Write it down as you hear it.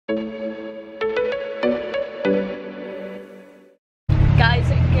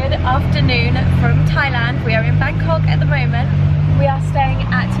moment. We are staying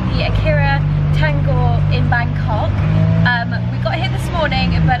at the Akira Tangor in Bangkok. We got here this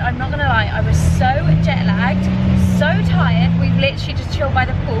morning, but I'm not gonna lie, I was so jet lagged, so tired. We've literally just chilled by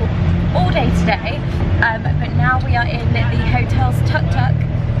the pool all day today. But now we are in the hotel's tuk-tuk,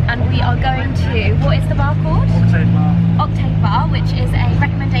 and we are going to, what is the bar called? Octave Bar. Octave Bar, which is a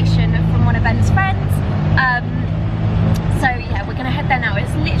recommendation from one of Ben's friends. So yeah, we're gonna head there now.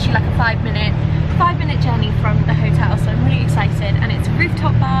 It's literally like a 5-minute journey from the hotel, so I'm really excited, and it's a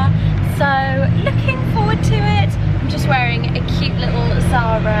rooftop bar, so looking forward to it. I'm just wearing a cute little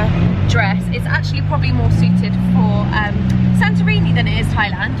Zara dress. It's actually probably more suited for Santorini than it is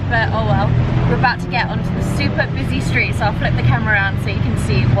Thailand, but oh well. We're about to get onto the super busy street, so I'll flip the camera around so you can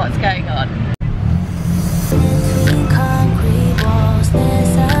see what's going on.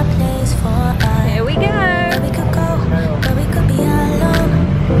 Here we go.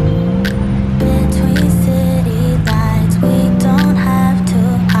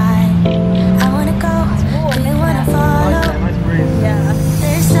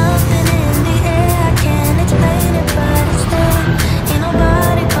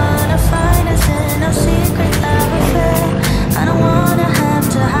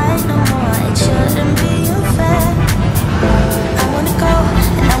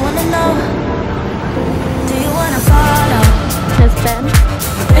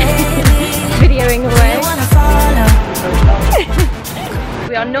 Videoing away.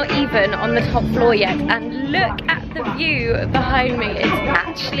 We are not even on the top floor yet, and look at the view behind me. It's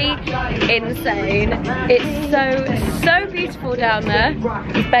actually insane. It's so beautiful down there.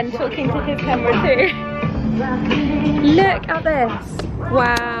 Ben talking to his camera too. Look at this.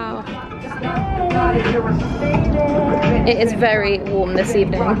 Wow. It is very warm this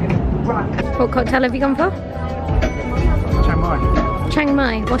evening. What cocktail have you gone for? Chiang Mai. Chiang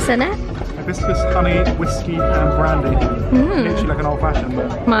Mai. What's in it? Hibiscus, honey, whiskey and brandy. Literally like an old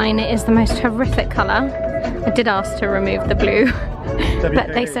fashioned. Mine is the most horrific colour. I did ask to remove the blue,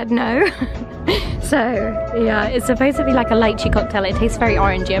 but they said no. So yeah, it's supposed to be like a lychee cocktail. It tastes very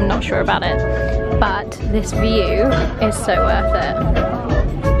orangey, I'm not sure about it. But this view is so worth it.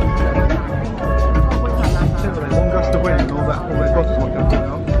 One gust of wind and all those bottles won't come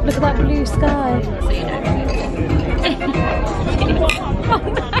down. Look at that blue sky. Oh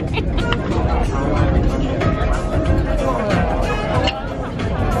no.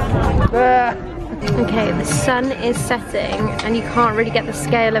 Okay, the sun is setting and you can't really get the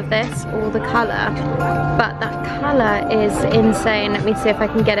scale of this or the colour, but that colour is insane. Let me see if I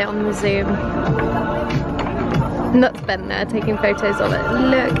can get it on the zoom. And that's Ben there taking photos of it.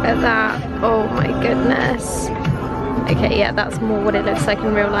 Look at that. Oh my goodness. Okay, yeah, that's more what it looks like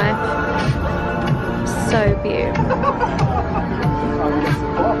in real life. So beautiful.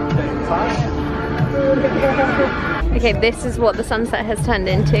 Okay, this is what the sunset has turned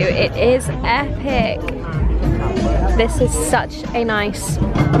into. It is epic. This is such a nice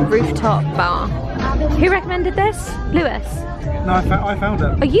rooftop bar. Who recommended this? Lewis? No, I found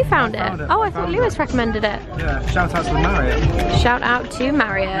it. Oh, you found it? Oh, I thought Lewis recommended it. Yeah, shout out to the Marriott. Shout out to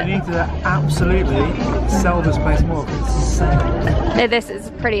Marriott. We need to absolutely sell this place more. It's insane. No, this is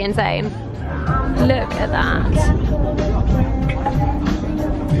pretty insane. Look at that.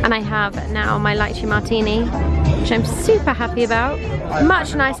 And I have now my lychee martini, which I'm super happy about.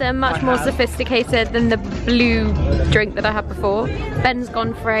 Much nicer, much more sophisticated than the blue drink that I had before. Ben's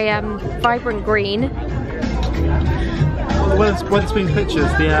gone for a vibrant green. Well, it's been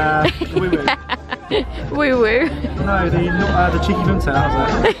pictures, the woo-woo. Woo-woo. No, the cheeky moontail, how's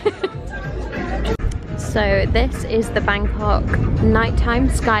that? So this is the Bangkok nighttime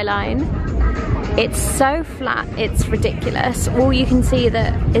skyline. It's so flat, it's ridiculous. All you can see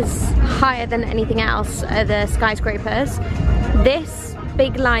that is higher than anything else are the skyscrapers. This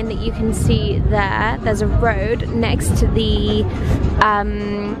big line that you can see there, there's a road next to the,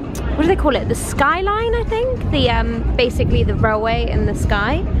 what do they call it? The skyline, I think? The basically the railway in the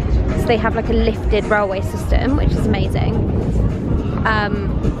sky. So they have like a lifted railway system, which is amazing.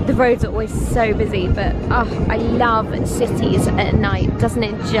 The roads are always so busy, but oh, I love cities at night. Doesn't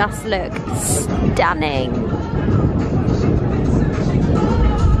it just look stunning?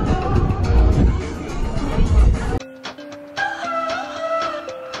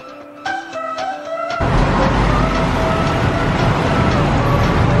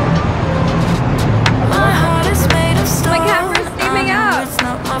 My camera's steaming up.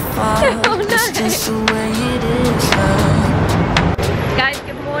 Oh no. Guys,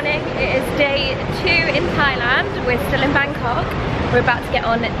 good morning. It is day 2 in Thailand. We're still in Bangkok. We're about to get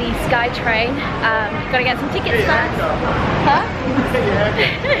on the Sky Train. Gotta get some tickets first. Huh?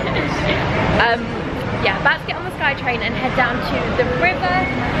 yeah, about to get on the SkyTrain and head down to the river.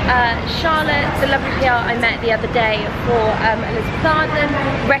 Charlotte, the lovely PR I met the other day for Elizabeth Arden,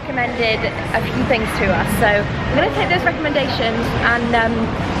 recommended a few things to us. So I'm going to take those recommendations and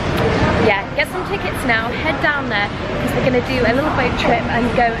yeah, get some tickets now, head down there because we're going to do a little boat trip and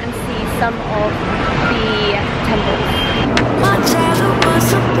go and see some of the temples.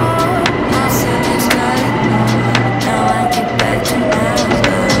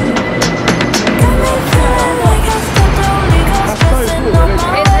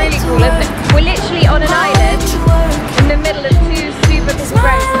 It's really cool, isn't it? We're literally on an island in the middle of two super busy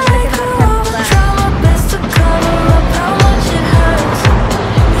roads and look at that temple there.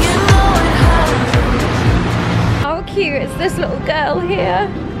 How cute is this little girl here?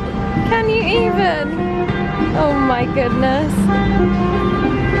 Can you even? Oh my goodness.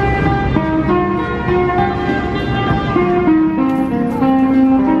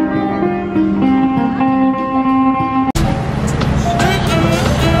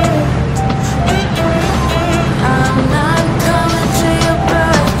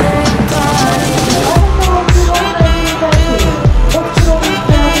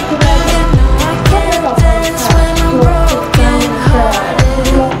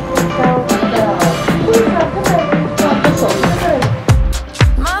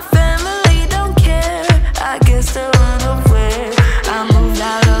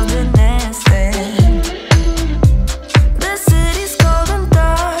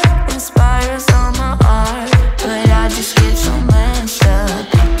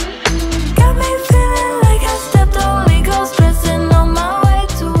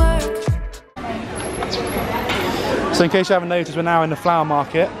 So in case you haven't noticed, we're now in the flower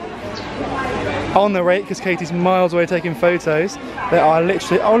market. On the rate, because Katie's miles away taking photos. There are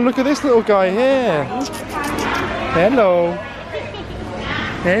literally, oh look at this little guy here. Hello.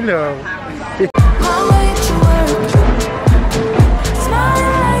 Hello.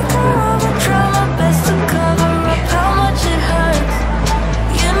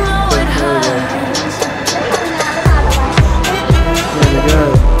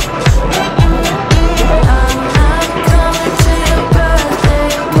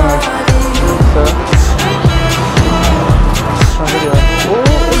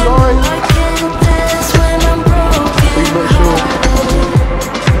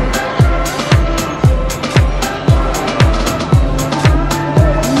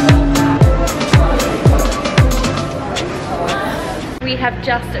 Have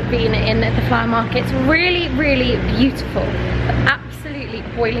just been in the flower market. It's really, really beautiful, absolutely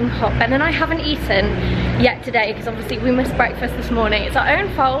boiling hot. Ben and I haven't eaten yet today because obviously we missed breakfast this morning. It's our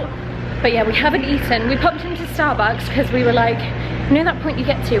own fault, but yeah, we haven't eaten. We popped into Starbucks because we were like, you know that point you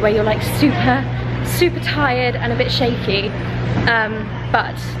get to where you're like super tired and a bit shaky,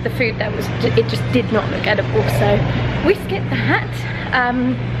 but the food there was, it just did not look edible, so we skipped that.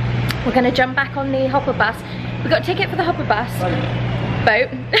 We're gonna jump back on the hopper bus. We got a ticket for the hopper bus.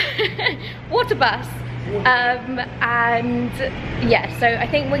 Boat, water bus, and yeah, so I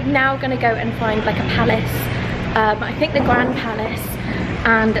think we're now gonna go and find like a palace, I think the Grand Palace,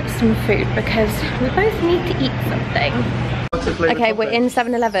 and some food because we both need to eat something. Okay, we're in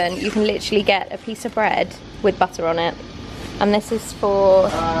 7-Eleven. You can literally get a piece of bread with butter on it, and this is for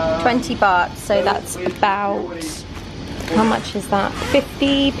 20 baht, so that's about, how much is that,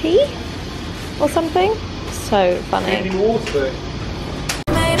 50p or something? So funny.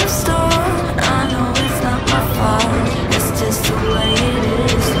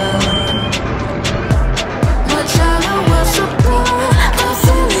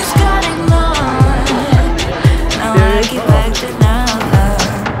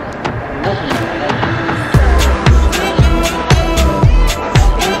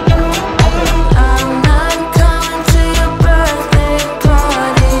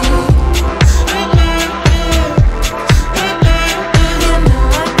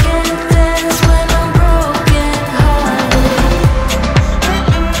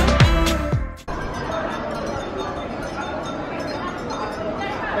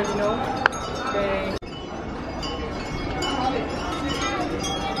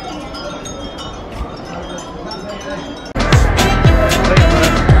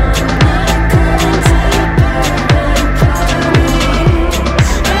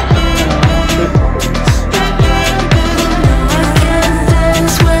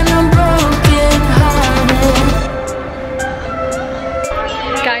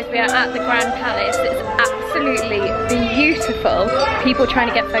 At the Grand Palace. It's absolutely beautiful. People trying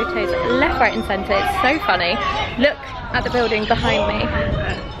to get photos left, right and centre. It's so funny. Look at the building behind me.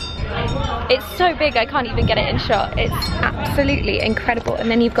 It's so big I can't even get it in shot. It's absolutely incredible.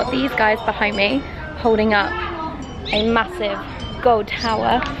 And then you've got these guys behind me holding up a massive gold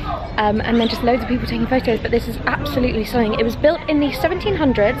tower, and then just loads of people taking photos. But this is absolutely stunning. It was built in the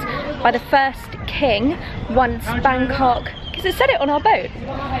 1700s by the first king once Bangkok, because it said it on our boat,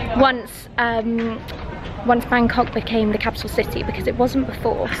 once Bangkok became the capital city, because it wasn't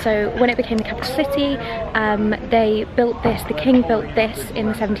before. So when it became the capital city, they built this, the king built this in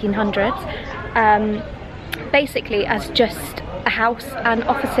the 1700s, basically as just a house and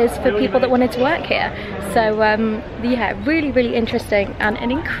offices for people that wanted to work here. So yeah, really, really interesting and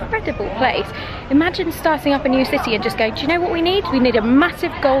an incredible place. Imagine starting up a new city and just going, do you know what we need? We need a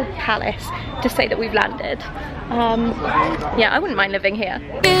massive gold palace to say that we've landed. Yeah, I wouldn't mind living here.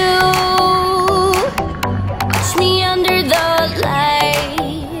 Push me under the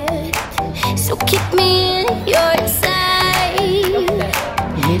light, so keep me in your sight,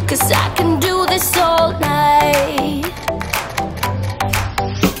 'cause I can do this all night.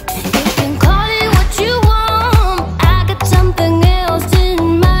 You can call it what you want, I got something else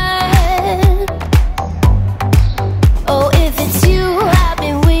in mind. Oh, if it's you I've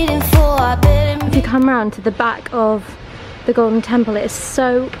been waiting for, I better. If you come round to the back of the Golden Temple, it is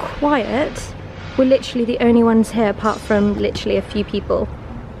so quiet. We're literally the only ones here, apart from literally a few people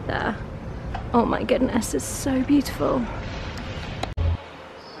there. Oh my goodness, it's so beautiful.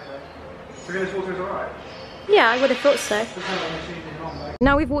 So this water is alright? Yeah, I would have thought so.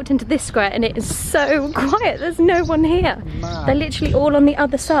 Now we've walked into this square and it is so quiet, there's no one here. Mad. They're literally all on the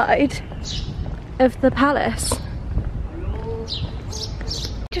other side of the palace.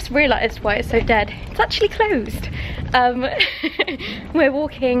 Just realised why it's so dead. It's actually closed. We're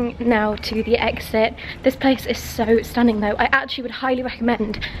walking now to the exit. This place is so stunning though. I actually would highly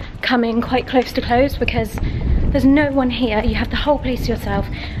recommend coming quite close to close, because there's no one here. You have the whole place to yourself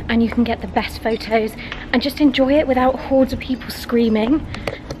and you can get the best photos and just enjoy it without hordes of people screaming.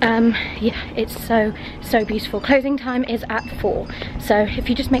 Yeah, it's so, so beautiful. Closing time is at 4. So if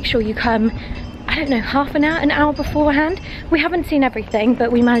you just make sure you come, I don't know, half an hour beforehand. We haven't seen everything,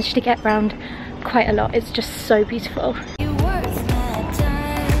 but we managed to get round quite a lot. It's just so beautiful.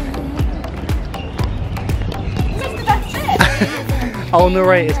 I'll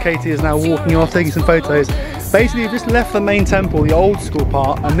narrate as Katie is now walking off, taking some photos. Basically, we've just left the main temple, the old school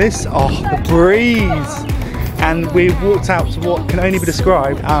part, and this, oh, the breeze! And we've walked out to what can only be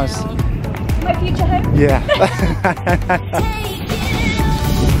described as... My future home? Yeah.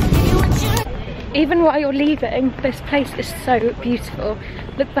 Even while you're leaving, this place is so beautiful.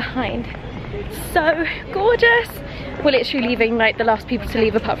 Look behind. So gorgeous. We're literally leaving like the last people to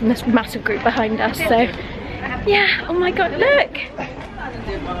leave, apart from this massive group behind us. So yeah, oh my god, look.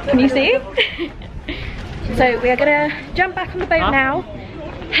 Can you see? So we are gonna jump back on the boat now,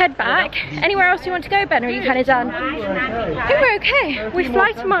 head back. Anywhere else you want to go, Ben, or are you kind of done? I think we're okay. We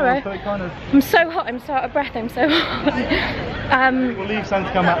fly tomorrow. I'm so hot, I'm so out of breath, I'm so hot. We'll leave some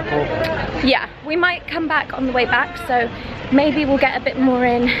to come back for. Yeah, we might come back on the way back, so maybe we'll get a bit more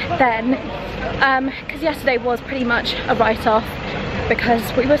in then. Because yesterday was pretty much a write-off because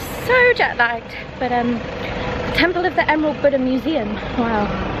we were so jet lagged. But the Temple of the Emerald Buddha Museum, wow.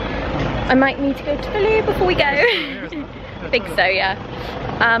 I might need to go to the loo before we go. I think so, yeah.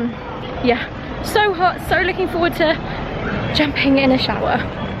 Yeah, so hot, so looking forward to jumping in a shower.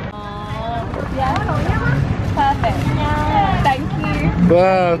 Perfect. Thank you.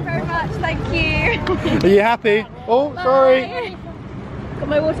 Wow. Thank you very much, thank you. Are you happy? Oh, sorry. Got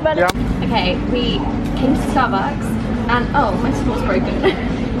my watermelon. Yeah. Okay, we came to Starbucks and oh, my straw's broken.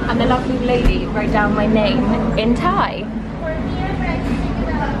 And the lovely lady wrote down my name in Thai.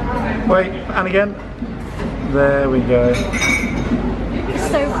 Wait, and again. There we go.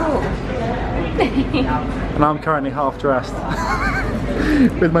 So cool. And I'm currently half dressed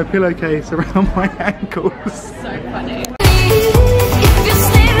with my pillowcase around my ankles. So funny.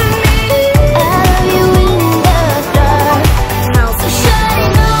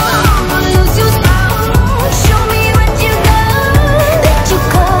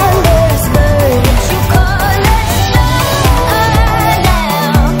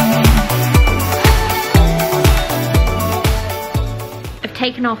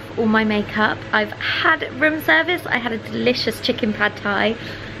 Taken off all my makeup. I've had room service. I had a delicious chicken pad thai.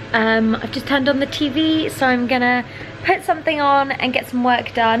 I've just turned on the TV, so I'm gonna put something on and get some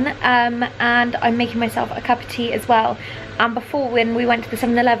work done. And I'm making myself a cup of tea as well. And before, when we went to the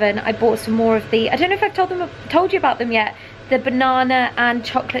 7-Eleven, I bought some more of the, I don't know if I've told you about them yet, the banana and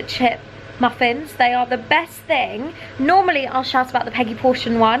chocolate chip muffins. They are the best thing. Normally I'll shout about the Peggy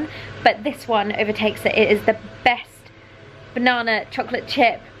portion one, but this one overtakes it. It is the best banana chocolate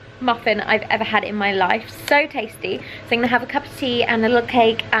chip muffin I've ever had in my life. So tasty. So I'm gonna have a cup of tea and a little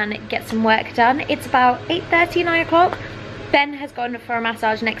cake and get some work done. It's about 8:30, 9 o'clock. Ben has gone for a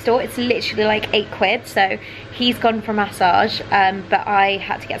massage next door. It's literally like £8, so he's gone for a massage, but I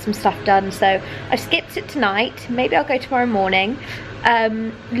had to get some stuff done, so I skipped it tonight. Maybe I'll go tomorrow morning.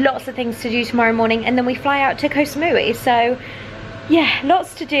 Lots of things to do tomorrow morning, and then we fly out to Koh Samui, so yeah,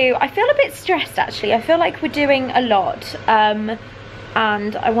 lots to do. I feel a bit stressed actually. I feel like we're doing a lot, and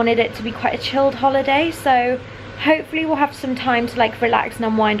I wanted it to be quite a chilled holiday, so hopefully we'll have some time to like relax and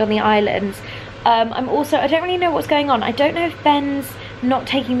unwind on the islands. I don't really know what's going on. I don't know if Ben's not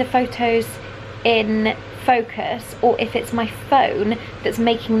taking the photos in focus or if it's my phone that's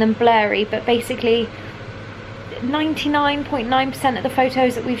making them blurry, but basically 99.9% of the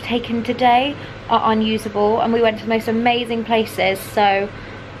photos that we've taken today are unusable, and we went to the most amazing places, so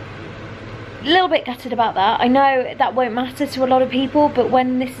a little bit gutted about that. I know that won't matter to a lot of people, but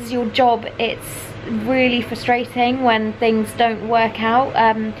when this is your job, it's really frustrating when things don't work out.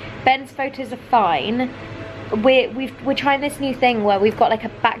 Ben's photos are fine. We're trying this new thing where we've got like a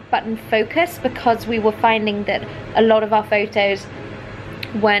back button focus, because we were finding that a lot of our photos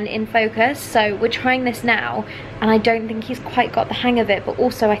weren't in focus, so we're trying this now, and I don't think he's quite got the hang of it, but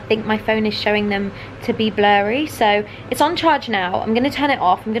also I think my phone is showing them to be blurry. So it's on charge now. I'm going to turn it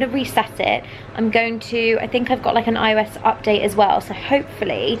off, I'm going to reset it, I think I've got like an iOS update as well, so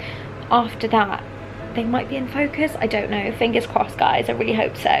hopefully after that they might be in focus. I don't know, fingers crossed guys, I really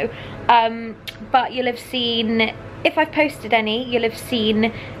hope so. But you'll have seen, if I've posted any, you'll have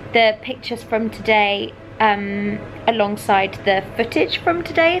seen the pictures from today alongside the footage from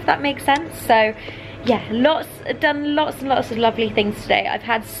today, if that makes sense. So yeah, done lots and lots of lovely things today. I've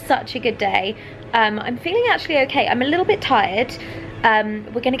had such a good day. I'm feeling actually okay. I'm a little bit tired.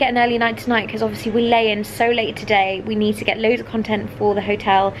 We're gonna get an early night tonight because obviously we lay in so late today. We need to get loads of content for the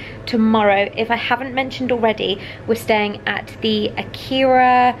hotel tomorrow. If I haven't mentioned already, we're staying at the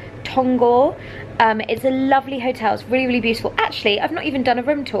Akira Tongor. It's a lovely hotel. It's really, really beautiful. Actually, I've not even done a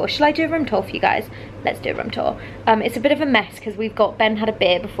room tour. Shall I do a room tour for you guys? Let's do a room tour. It's a bit of a mess because Ben had a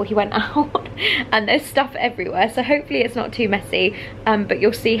beer before he went out and there's stuff everywhere. So hopefully it's not too messy, but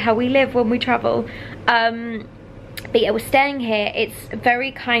you'll see how we live when we travel. But yeah, we're staying here. It's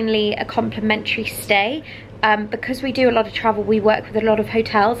very kindly a complimentary stay. Because we do a lot of travel, we work with a lot of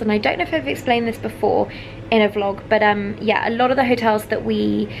hotels, and I don't know if I've explained this before in a vlog, but yeah, a lot of the hotels that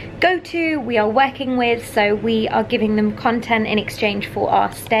we go to, we are working with, so we are giving them content in exchange for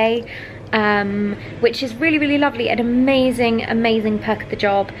our stay, which is really, really lovely. An amazing, amazing perk of the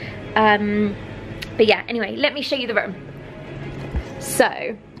job. But yeah, anyway, let me show you the room.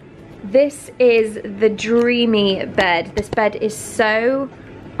 So this is the dreamy bed. This bed is so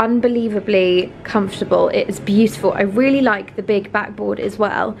unbelievably comfortable. It is beautiful. I really like the big backboard as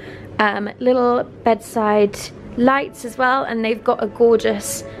well. Little bedside lights as well, and they've got a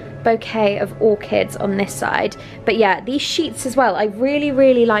gorgeous bouquet of orchids on this side. But yeah, these sheets as well, I really,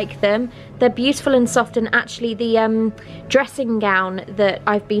 really like them. They're beautiful and soft, and actually the dressing gown that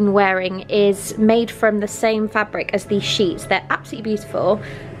I've been wearing is made from the same fabric as these sheets. They're absolutely beautiful.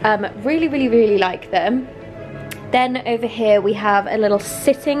 Really, really, really like them. Then over here we have a little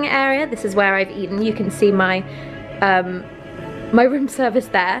sitting area. This is where I've eaten. You can see my my room service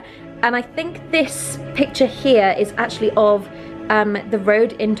there. And I think this picture here is actually of the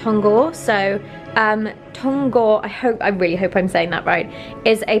road in Tongor. So Tongor, I really hope I'm saying that right,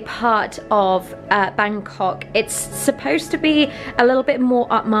 is a part of Bangkok. It's supposed to be a little bit more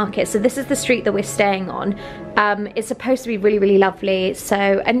upmarket. So this is the street that we're staying on. It's supposed to be really, really lovely. So,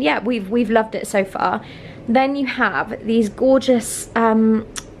 and yeah, we've loved it so far. Then you have these gorgeous,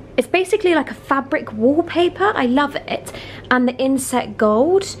 it's basically like a fabric wallpaper. I love it. And the inset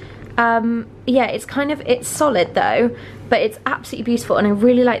gold. Yeah, it's solid though, but it's absolutely beautiful, and I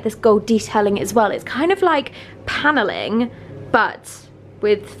really like this gold detailing as well. It's kind of like paneling, but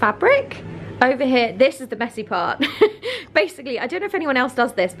with fabric. Over here, this is the messy part. Basically, I don't know if anyone else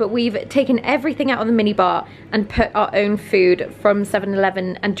does this, but we've taken everything out of the minibar and put our own food from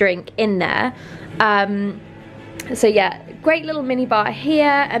 7-Eleven and drink in there. So yeah, great little minibar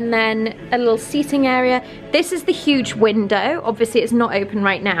here, and then a little seating area. This is the huge window. Obviously it's not open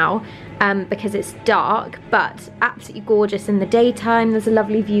right now because it's dark, but absolutely gorgeous in the daytime. There's a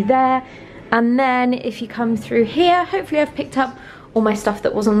lovely view there. And then if you come through here, hopefully I've picked up all my stuff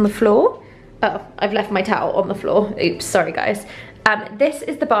that was on the floor. Oh, I've left my towel on the floor. Oops, sorry guys. This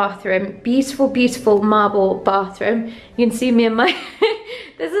is the bathroom. Beautiful, beautiful marble bathroom. You can see me in my,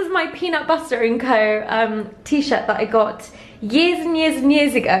 this is my Peanut Butter & Co. T-shirt that I got years and years and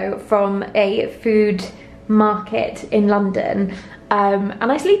years ago from a food market in London.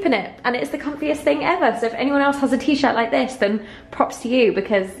 And I sleep in it, and it's the comfiest thing ever. So if anyone else has a t-shirt like this, then props to you,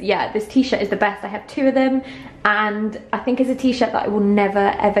 because yeah, this t-shirt is the best. I have 2 of them, and I think it's a t-shirt that I will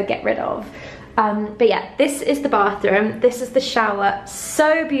never ever get rid of. But yeah, this is the bathroom, this is the shower.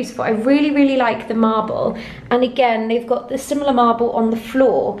 So beautiful. I really like the marble, and again they've got the similar marble on the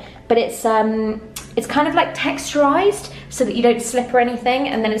floor, but it's kind of like texturized so that you don't slip or anything,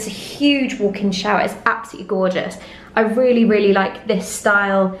 and then it's a huge walk-in shower. It's absolutely gorgeous. I really like this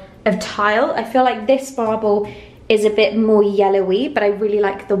style of tile. I feel like this marble is a bit more yellowy, but I really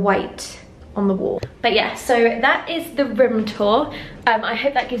like the white on the wall. But yeah, so that is the room tour. I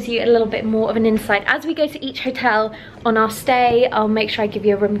hope that gives you a little bit more of an insight. As we go to each hotel on our stay, I'll make sure I give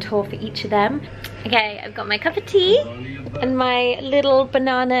you a room tour for each of them. Okay, I've got my cup of tea and my little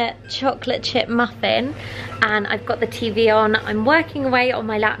banana chocolate chip muffin, and I've got the TV on. I'm working away on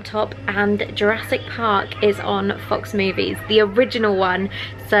my laptop, and Jurassic Park is on Fox Movies, the original one.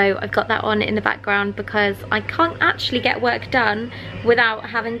 So I've got that on in the background because I can't actually get work done without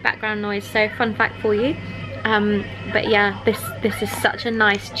having background noise. So fun fact for you. But yeah, this is such a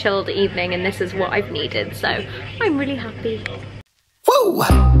nice chilled evening, and this is what I've needed, so I'm really happy. Woo!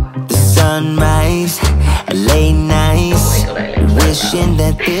 The sunrise, late nights, wishing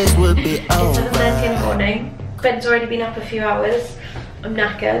that this would be over. It's 7:30 in the morning. Bed's already been up a few hours. I'm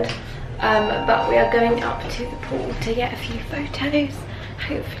knackered, but we are going up to the pool to get a few photos.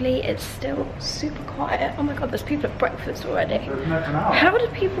 Hopefully it's still super quiet. Oh my god, there's people at breakfast already. How do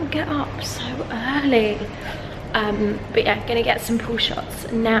people get up so early? But yeah, gonna get some pool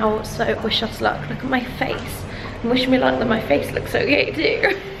shots now, so wish us luck. Look at my face. Wish me luck that my face looks okay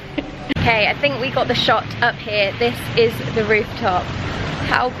too. Okay, I think we got the shot up here. This is the rooftop.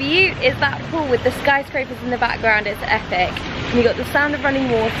 How beaut is that pool with the skyscrapers in the background? It's epic. And we got the sound of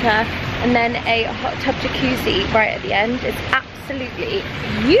running water, and then a hot tub jacuzzi right at the end. It's absolutely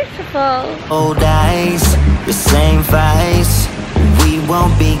beautiful. Old eyes, the same face. We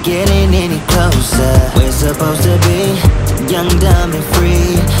won't be getting any closer. We're supposed to be young, dumb, and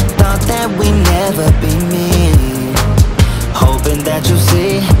free. Thought that we'd never be me. Hoping that you'll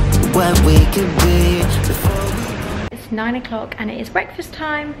see what we could be before we... It's 9 o'clock and it is breakfast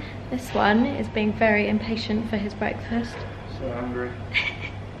time. This one is being very impatient for his breakfast. So hungry.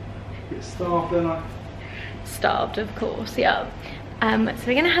 Get starved, don't I? Starved, of course, yeah. So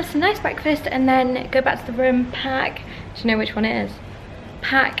we're gonna have some nice breakfast and then go back to the room, pack. Do you know which one it is?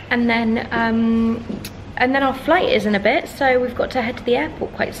 Pack, and then our flight is in a bit, so we've got to head to the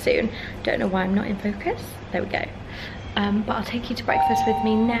airport quite soon. Don't know why I'm not in focus. There we go. But I'll take you to breakfast with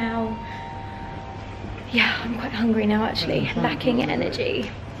me now. Yeah, I'm quite hungry now actually, lacking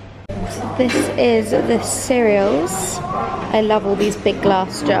energy. So this is the cereals. I love all these big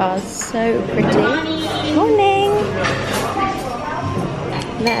glass jars, so pretty. Morning!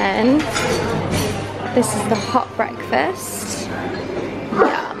 Then, this is the hot breakfast.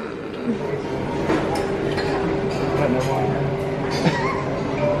 Yum.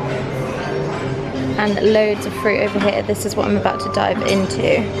 And loads of fruit over here. This is what I'm about to dive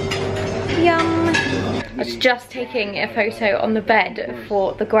into. Yum. I was just taking a photo on the bed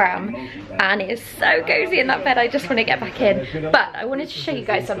for the gram, and it is so cozy in that bed. I just want to get back in, but I wanted to show you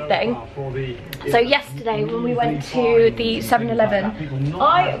guys something. So yesterday when we went to the 7-Eleven,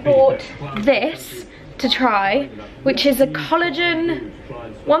 I bought this to try, which is a collagen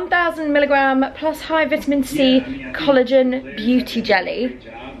 1000 milligram plus high vitamin C collagen beauty jelly.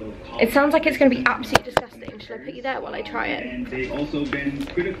 It sounds like it's going to be absolutely disgusting. Should I put you there while I try it? And they've also been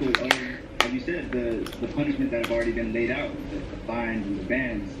critical of, like you said, the punishment that have already been laid out, the fines and the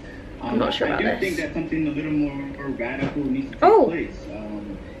bans. I'm not sure about this. I do think that something a little more radical needs to take place.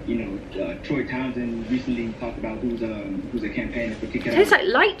 You know, Troy Townsend recently talked about who's a campaigner for Kick It Out. It tastes like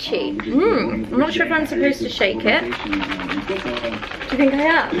lychee. I'm not sure if I'm supposed to shake it. Do you think I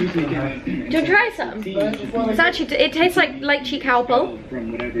am? Do you want to try some? It's actually, it tastes like lychee cowpole.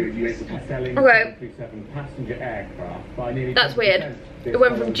 Okay. That's weird. It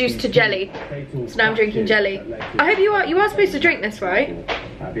went from juice to jelly, so now I'm drinking jelly. I hope you are supposed to drink this, right?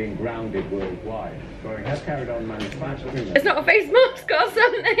 Being grounded worldwide. Has carried on manufacturing. It's not a face mask or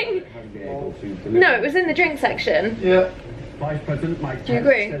something. No, it was in the drink section. Yeah. Vice President Mike. Do you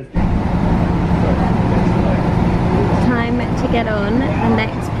agree? Time to get on the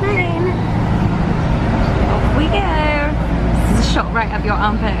next plane. Off we go. This is a shot right up your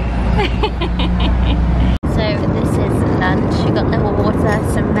armpit. So this is lunch. We got little water,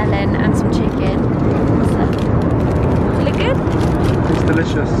 some melon, and some chicken. What's that? Does it look good? It's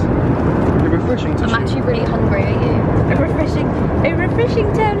delicious. You're refreshing to I'm actually really hungry, are you? A refreshing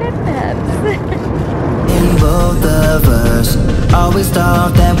toe lip perhaps. in both of us. Always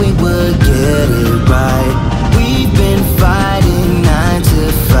thought that we would get it right. We've been fighting 9 to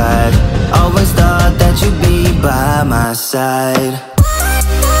 5. Always thought that you'd be by my side.